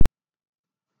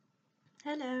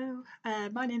Hello,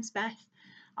 my name's Beth.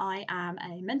 I am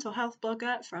a mental health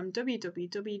blogger from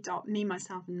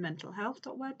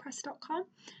www.memyselfandmentalhealth.wordpress.com.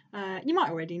 You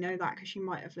might already know that because you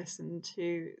might have listened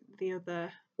to the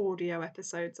other audio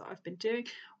episodes that I've been doing,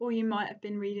 or you might have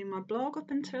been reading my blog up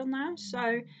until now.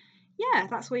 So, yeah,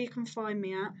 that's where you can find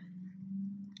me at.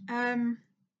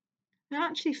 It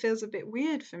actually feels a bit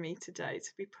weird for me today to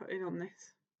be putting on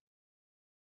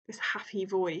this happy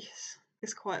voice,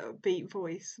 this quite upbeat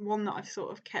voice, one that I've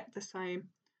sort of kept the same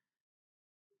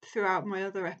throughout my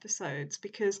other episodes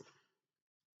because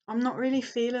I'm not really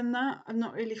feeling that. I'm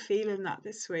not really feeling that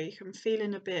this week. I'm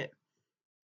feeling a bit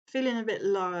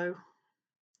low.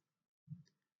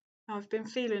 I've been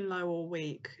feeling low all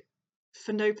week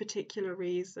for no particular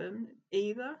reason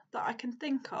either that I can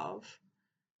think of.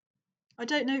 I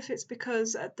don't know if it's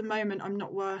because at the moment I'm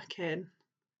not working.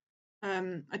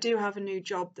 I do have a new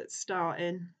job that's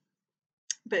starting,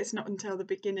 but it's not until the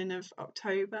beginning of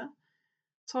October.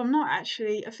 So I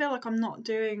feel like I'm not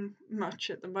doing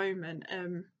much at the moment.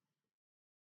 And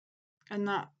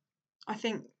that I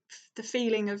think the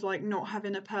feeling of like not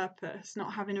having a purpose,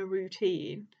 not having a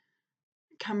routine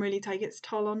can really take its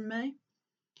toll on me.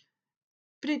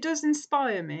 But it does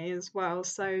inspire me as well.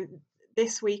 So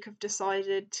this week I've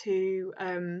decided to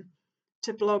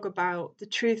blog about the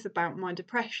truth about my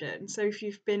depression. So if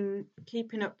you've been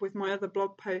keeping up with my other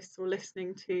blog posts or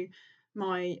listening to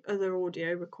my other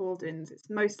audio recordings, it's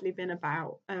mostly been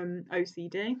about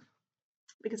OCD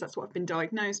because that's what I've been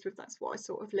diagnosed with. That's what I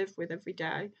sort of live with every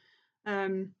day.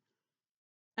 Um,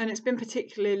 and it's been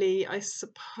particularly, I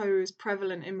suppose,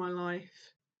 prevalent in my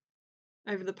life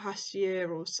over the past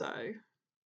year or so.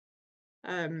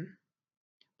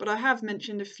 But I have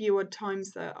mentioned a few odd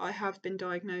times that I have been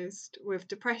diagnosed with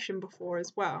depression before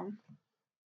as well.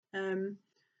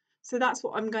 So that's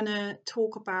what I'm going to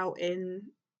talk about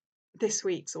in this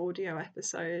week's audio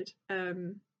episode.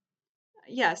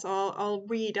 Yes, I'll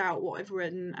read out what I've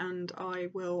written, and I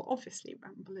will obviously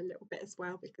ramble a little bit as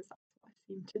well because that's what I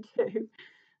seem to do.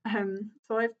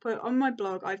 So I've put on my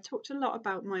blog, I've talked a lot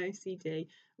about my OCD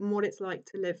and what it's like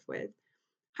to live with.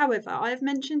 However, I have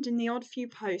mentioned in the odd few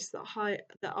posts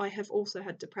that I have also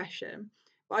had depression,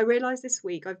 but I realised this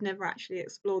week I've never actually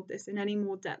explored this in any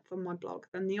more depth on my blog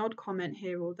than the odd comment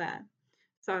here or there.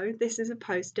 So this is a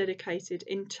post dedicated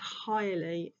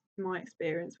entirely to my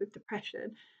experience with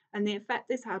depression and the effect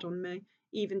this had on me,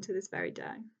 even to this very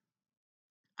day.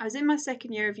 I was in my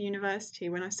second year of university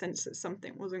when I sensed that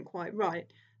something wasn't quite right,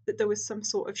 that there was some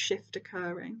sort of shift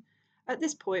occurring. At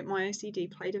this point, my OCD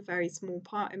played a very small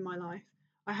part in my life.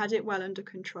 I had it well under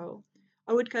control.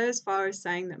 I would go as far as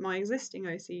saying that my existing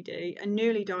OCD and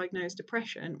newly diagnosed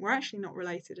depression were actually not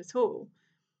related at all.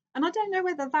 And I don't know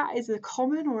whether that is a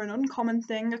common or an uncommon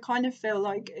thing. I kind of feel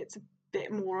like it's a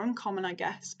bit more uncommon, I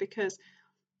guess, because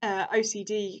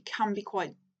OCD can be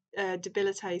quite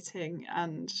debilitating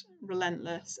and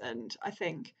relentless, and I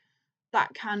think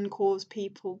that can cause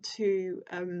people to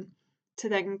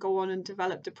then go on and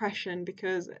develop depression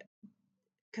because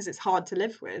it's hard to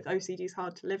live with. OCD is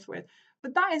hard to live with,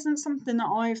 but that isn't something that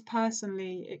I've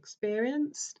personally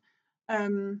experienced.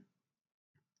 Um,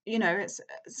 it's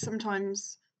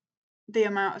sometimes the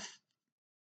amount of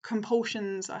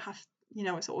compulsions I have,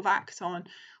 I sort of act on,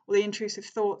 or the intrusive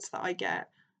thoughts that I get,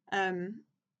 um,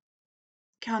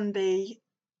 can be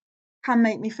can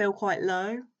make me feel quite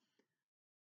low.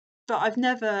 But I'd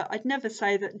never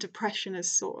say that depression has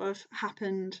sort of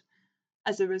happened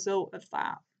as a result of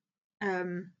that.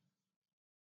 Um,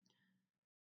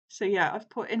 so yeah, I've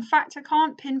put, in fact, I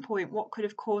can't pinpoint what could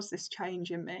have caused this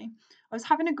change in me. I was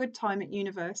having a good time at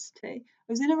university.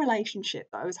 I was in a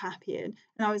relationship that I was happy in,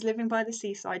 and I was living by the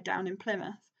seaside down in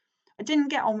Plymouth. I didn't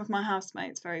get on with my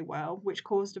housemates very well, which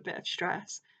caused a bit of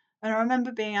stress. And I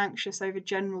remember being anxious over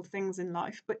general things in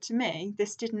life, but to me,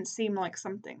 this didn't seem like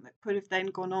something that could have then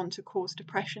gone on to cause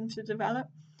depression to develop.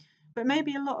 But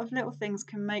maybe a lot of little things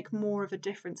can make more of a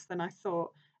difference than I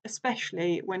thought,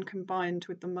 especially when combined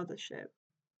with the mothership.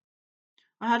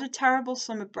 I had a terrible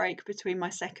summer break between my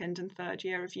second and third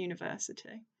year of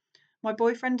university. My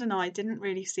boyfriend and I didn't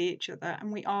really see each other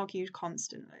and we argued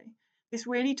constantly. This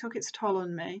really took its toll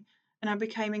on me, and I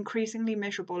became increasingly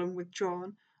miserable and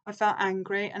withdrawn. I felt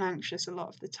angry and anxious a lot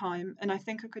of the time, and I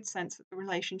think I could sense that the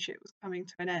relationship was coming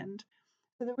to an end.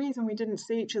 So the reason we didn't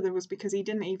see each other was because he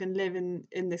didn't even live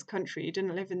in this country. He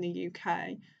didn't live in the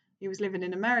UK. He was living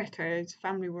in America. His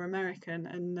family were American,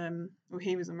 and well,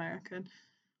 he was American,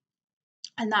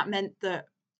 and that meant that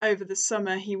over the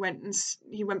summer he went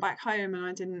back home,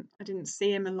 and I didn't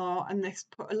see him a lot, and this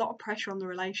put a lot of pressure on the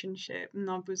relationship. And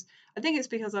I think it's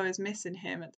because I was missing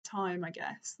him at the time, I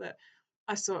guess, that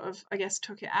I sort of, I guess,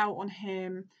 took it out on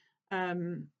him.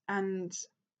 And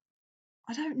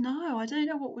I don't know. I don't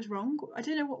know what was wrong. I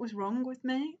don't know what was wrong with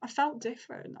me. I felt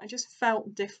different. I just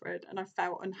felt different and I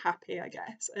felt unhappy, I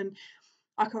guess. And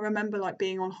I can remember like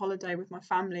being on holiday with my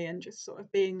family and just sort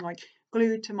of being like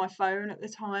glued to my phone at the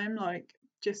time, like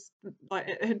just like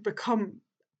it had become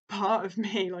part of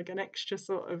me, like an extra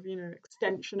sort of,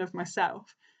 extension of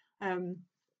myself. Um,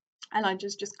 and I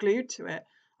just glued to it,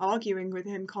 arguing with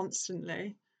him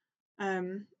constantly.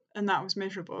 And that was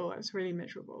miserable. It was really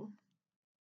miserable.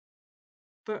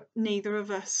 But neither of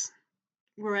us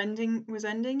was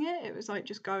ending it. It was like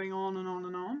just going on and on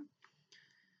and on.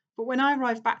 But when I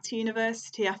arrived back to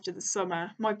university after the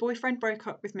summer, my boyfriend broke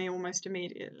up with me almost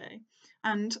immediately.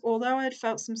 And although I had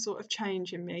felt some sort of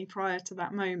change in me prior to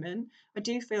that moment, I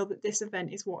do feel that this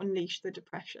event is what unleashed the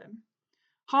depression.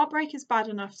 Heartbreak is bad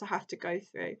enough to have to go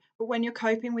through, but when you're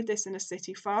coping with this in a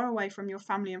city far away from your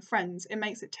family and friends, it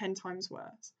makes it 10 times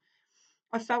worse.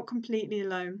 I felt completely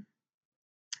alone.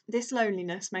 This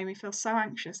loneliness made me feel so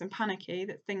anxious and panicky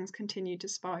that things continued to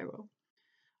spiral.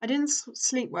 I didn't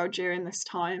sleep well during this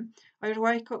time. I would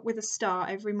wake up with a start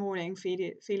every morning,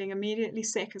 feeling immediately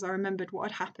sick as I remembered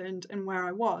what had happened and where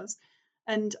I was.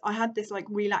 And I had this like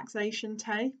relaxation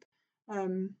tape,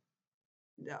 um,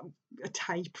 a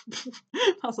tape.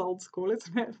 That's old school,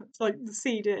 isn't it? It's like the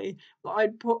CD that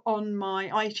I'd put on my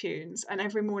iTunes, and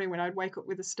every morning when I'd wake up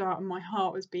with a start and my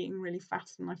heart was beating really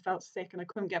fast and I felt sick and I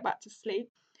couldn't get back to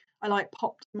sleep, I like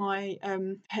popped my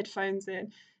headphones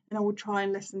in and I would try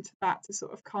and listen to that to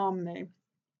sort of calm me.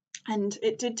 And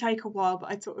it did take a while, but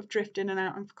I'd sort of drift in and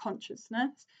out of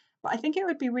consciousness. But I think it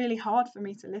would be really hard for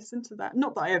me to listen to that.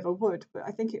 Not that I ever would, but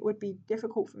I think it would be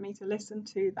difficult for me to listen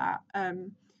to that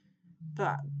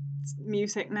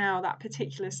music now, that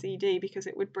particular CD, because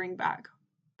it would bring back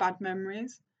bad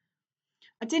memories.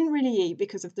 I didn't really eat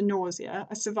because of the nausea.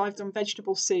 I survived on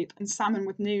vegetable soup and salmon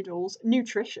with noodles,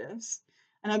 nutritious,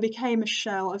 and I became a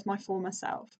shell of my former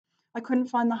self. I couldn't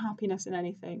find the happiness in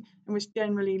anything and was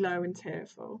generally low and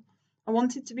tearful. I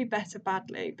wanted to be better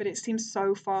badly, but it seemed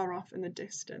so far off in the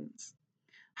distance.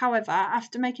 However,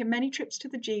 after making many trips to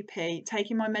the GP,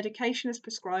 taking my medication as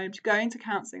prescribed, going to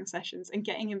counselling sessions, and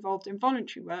getting involved in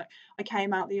voluntary work, I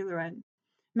came out the other end.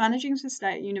 Managing to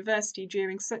stay at university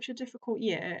during such a difficult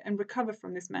year and recover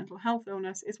from this mental health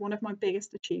illness is one of my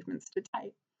biggest achievements to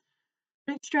date.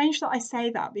 But it's strange that I say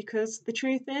that because the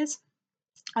truth is,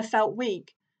 I felt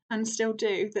weak and still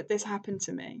do that this happened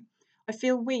to me. I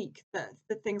feel weak that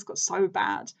things got so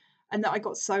bad and that I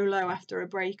got so low after a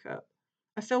breakup.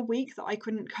 I feel weak that I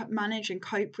couldn't manage and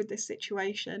cope with this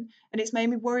situation, and it's made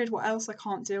me worried what else I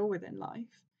can't deal with in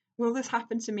life. Will this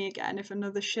happen to me again if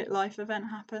another shit life event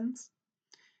happens?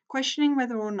 Questioning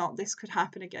whether or not this could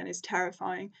happen again is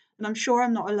terrifying, and I'm sure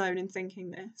I'm not alone in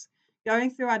thinking this.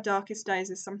 Going through our darkest days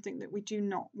is something that we do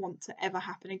not want to ever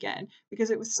happen again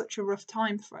because it was such a rough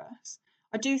time for us.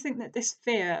 I do think that this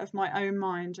fear of my own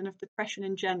mind and of depression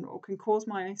in general can cause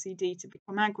my OCD to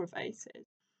become aggravated.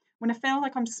 When I feel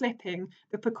like I'm slipping,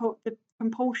 the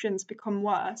compulsions become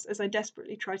worse as I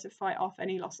desperately try to fight off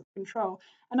any loss of control.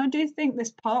 And I do think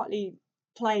this partly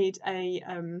played a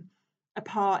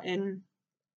part in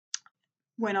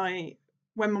when I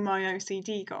when my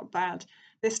OCD got bad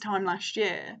this time last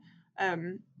year,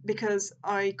 because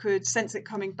I could sense it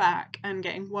coming back and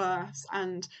getting worse,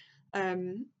 and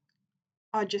um,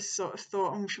 I just sort of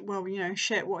thought, oh well,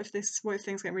 shit. What if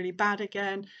things get really bad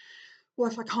again?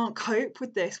 What if I can't cope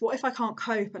with this? What if I can't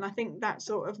cope? And I think that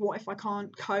sort of what if I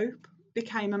can't cope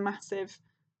became a massive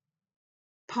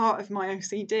part of my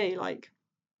OCD, like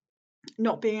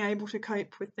not being able to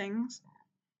cope with things.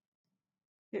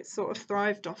 It sort of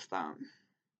thrived off that.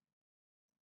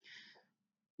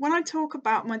 When I talk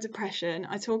about my depression,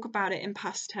 I talk about it in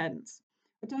past tense.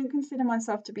 I don't consider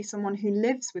myself to be someone who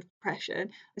lives with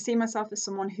depression. I see myself as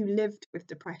someone who lived with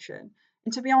depression.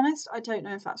 And to be honest, I don't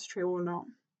know if that's true or not.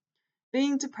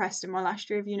 Being depressed in my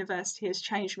last year of university has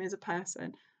changed me as a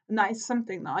person, and that is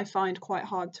something that I find quite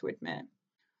hard to admit.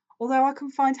 Although I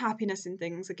can find happiness in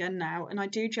things again now, and I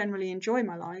do generally enjoy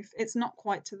my life, it's not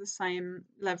quite to the same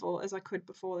level as I could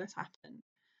before this happened.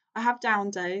 I have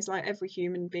down days like every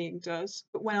human being does,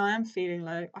 but when I am feeling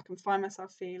low, I can find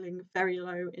myself feeling very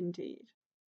low indeed.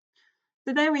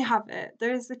 So there we have it.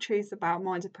 There is the truth about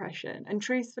my depression. And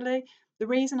truthfully, the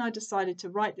reason I decided to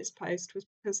write this post was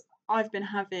because I've been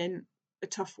having a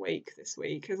tough week this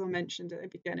week, as I mentioned at the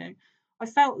beginning. I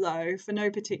felt low for no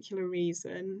particular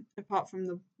reason, apart from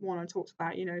the one I talked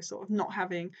about, sort of not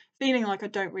feeling like I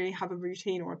don't really have a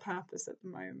routine or a purpose at the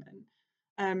moment.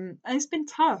 And it's been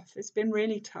tough. It's been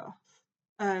really tough.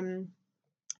 Um,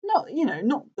 not,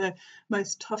 not the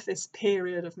most toughest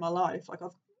period of my life. Like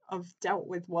I've dealt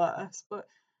with worse, but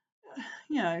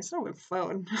it's not been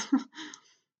fun.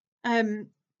 Um,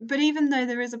 but even though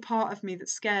there is a part of me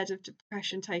that's scared of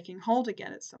depression taking hold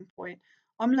again at some point,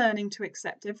 I'm learning to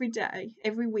accept every day,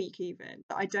 every week even,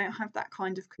 that I don't have that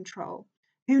kind of control.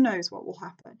 Who knows what will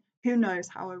happen? Who knows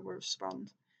how I will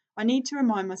respond? I need to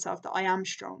remind myself that I am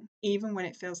strong, even when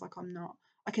it feels like I'm not.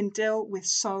 I can deal with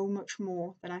so much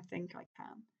more than I think I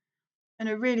can. And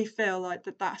I really feel like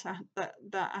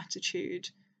that attitude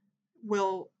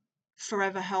will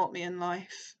forever help me in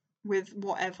life with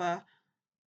whatever,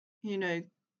 you know,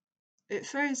 it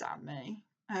throws at me.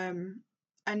 And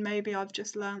maybe I've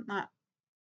just learnt that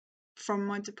from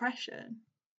my depression.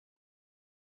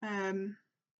 Um,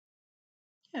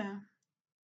 yeah.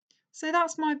 So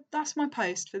that's my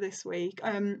post for this week.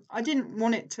 I didn't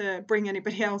want it to bring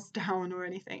anybody else down or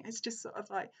anything. It's just sort of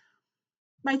like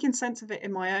making sense of it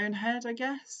in my own head, I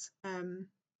guess.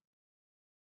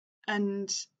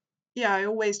 And yeah, I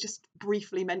always just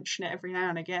briefly mention it every now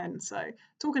and again. So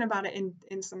talking about it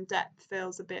in some depth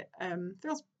feels a bit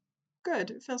feels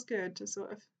good. It feels good to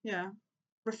sort of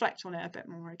reflect on it a bit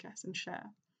more, I guess, and share.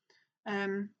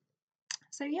 Um,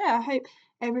 so yeah, I hope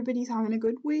everybody's having a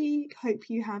good week. Hope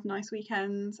you have nice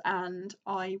weekends, and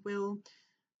I will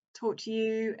talk to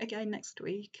you again next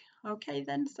week. Okay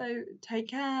then, so take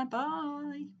care.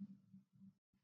 Bye.